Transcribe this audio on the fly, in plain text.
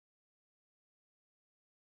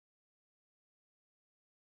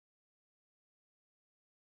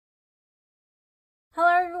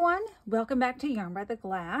Hello everyone, welcome back to Yarn by the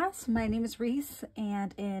Glass. My name is Reese,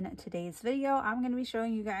 and in today's video I'm going to be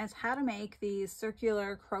showing you guys how to make these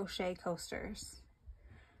circular crochet coasters.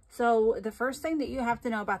 So the first thing that you have to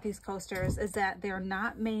know about these coasters is that they're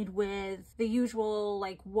not made with the usual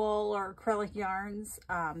like wool or acrylic yarns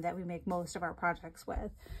that we make most of our projects with.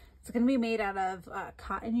 It's going to be made out of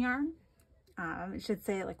cotton yarn. It should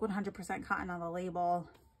say like 100% cotton on the label.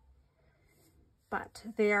 But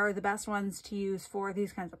they are the best ones to use for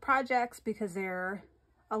these kinds of projects because they're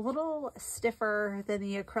a little stiffer than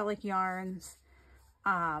the acrylic yarns.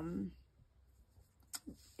 And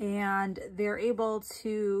they're able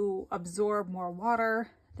to absorb more water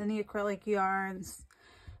than the acrylic yarns.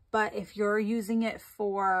 But if you're using it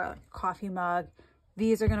for a coffee mug,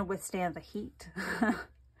 these are going to withstand the heat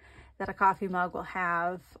that a coffee mug will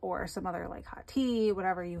have, or some other like hot tea,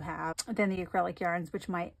 whatever you have, than the acrylic yarns, which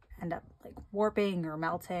might end up like warping or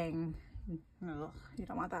melting. Ugh, you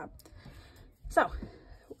don't want that. So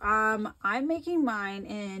I'm making mine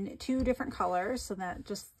in two different colors so that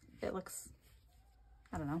just it looks,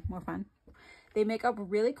 I don't know, more fun. They make up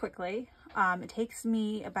really quickly. It takes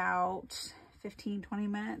me about 15-20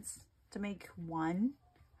 minutes to make one,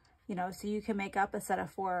 you know, so you can make up a set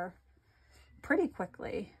of 4 pretty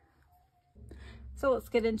quickly. So let's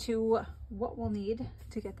get into what we'll need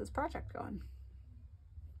to get this project going.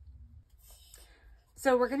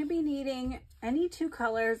 So we're going to be needing any 2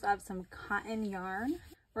 colors of some cotton yarn.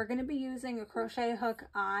 We're going to be using a crochet hook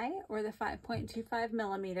eye or the 5.25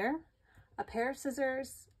 millimeter, a pair of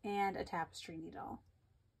scissors, and a tapestry needle.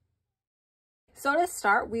 So to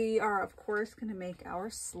start, we are of course going to make our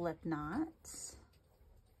slip knots.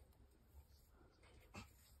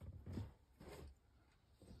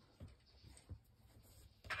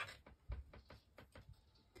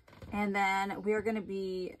 And then we are going to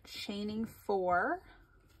be chaining 4.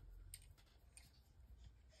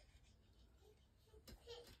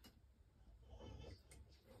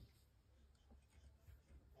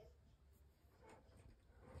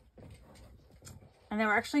 And then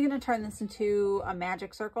we're actually going to turn this into a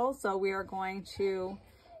magic circle. So we are going to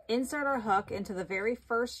insert our hook into the very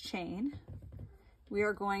first chain. We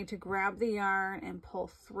are going to grab the yarn and pull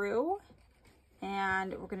through.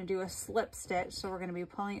 And we're going to do a slip stitch. So we're going to be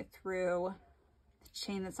pulling it through the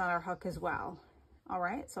chain that's on our hook as well. All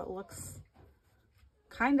right, so it looks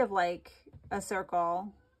kind of like a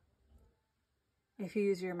circle if you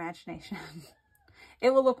use your imagination.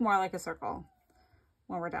 It will look more like a circle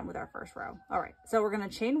when we're done with our first row. All right, so we're going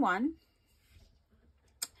to chain 1.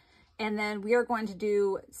 And then we are going to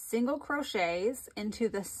do single crochets into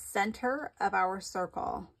the center of our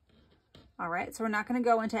circle. All right, so we're not going to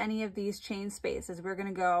go into any of these chain spaces. We're going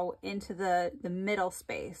to go into the middle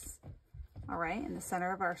space, all right, in the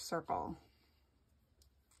center of our circle.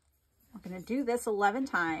 We're going to do this 11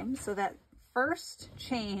 times. So that first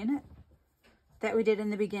chain that we did in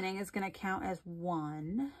the beginning is going to count as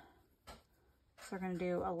 1. So we're going to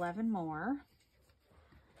do 11 more.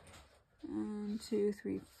 1, 2,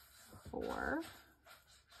 3, 4.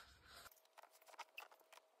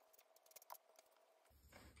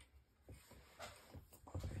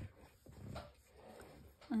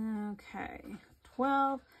 Okay,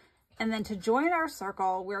 12. And then to join our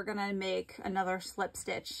circle, we're going to make another slip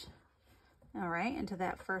stitch, all right, into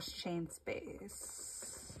that first chain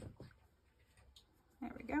space.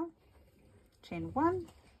 There we go. Chain 1.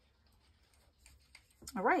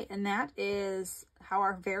 All right, and that is how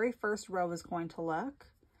our very first row is going to look.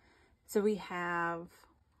 So we have,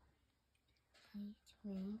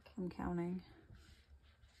 I'm counting.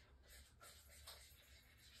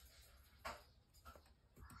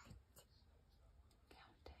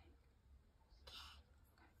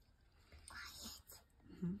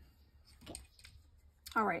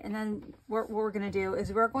 All right, and then what we're going to do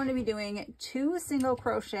is we're going to be doing 2 single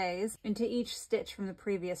crochets into each stitch from the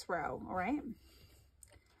previous row, all right?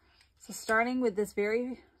 So starting with this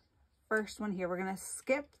very first one here, we're going to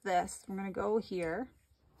skip this. We're going to go here,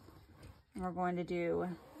 and we're going to do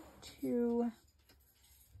 2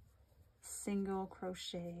 single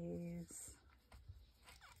crochets.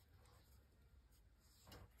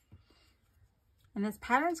 And this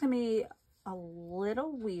pattern's going to be a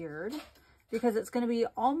little weird because it's going to be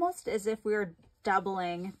almost as if we were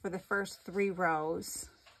doubling for the first 3 rows,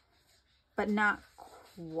 but not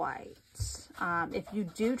quite. If you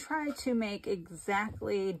do try to make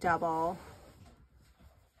exactly double,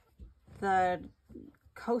 the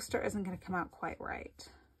coaster isn't going to come out quite right.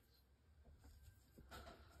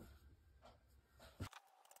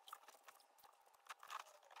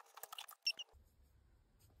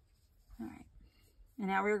 All right, and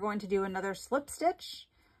now we're going to do another slip stitch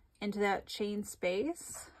into that chain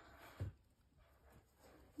space.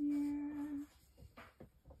 Yeah.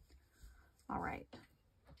 All right,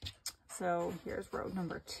 so here's row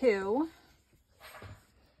number 2.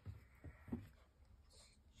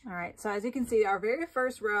 All right, so as you can see, our very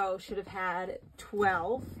first row should have had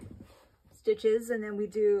 12 stitches, and then we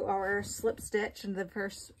do our slip stitch in the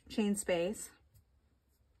first chain space.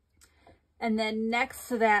 And then next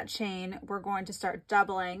to that chain, we're going to start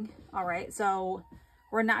doubling. All right, so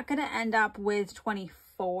we're not going to end up with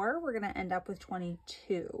 24, we're going to end up with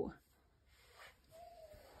 22.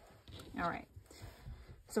 All right,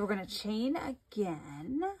 so we're going to chain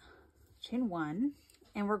again, chain 1,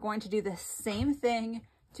 and we're going to do the same thing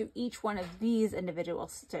to each one of these individual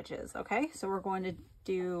stitches. Okay, so we're going to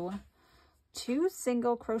do 2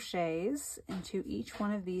 single crochets into each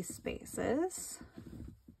one of these spaces,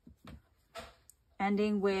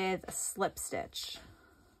 ending with a slip stitch.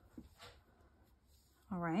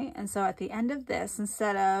 All right, and so at the end of this,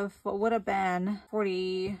 instead of what would have been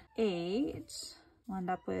 48, we'll end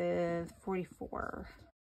up with 44.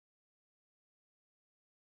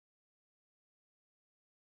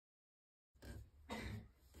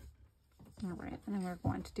 All right, and then we're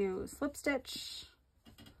going to do a slip stitch.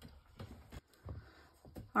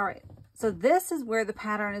 All right, so this is where the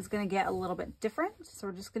pattern is going to get a little bit different. So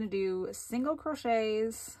we're just going to do single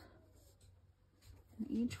crochets in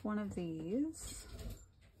each one of these.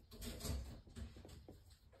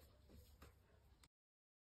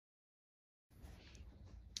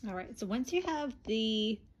 All right, so once you have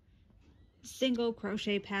the single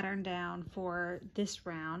crochet pattern down for this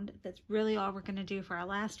round, that's really all we're going to do for our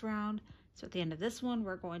last round. So at the end of this one,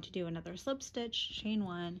 we're going to do another slip stitch, chain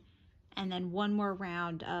 1, and then 1 more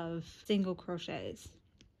round of single crochets.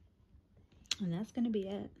 And that's going to be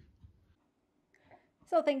it.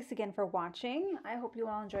 So thanks again for watching. I hope you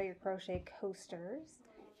all enjoy your crochet coasters.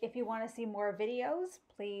 If you want to see more videos,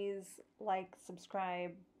 please like,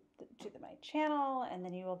 subscribe to my channel, and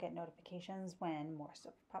then you will get notifications when more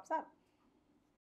stuff pops up.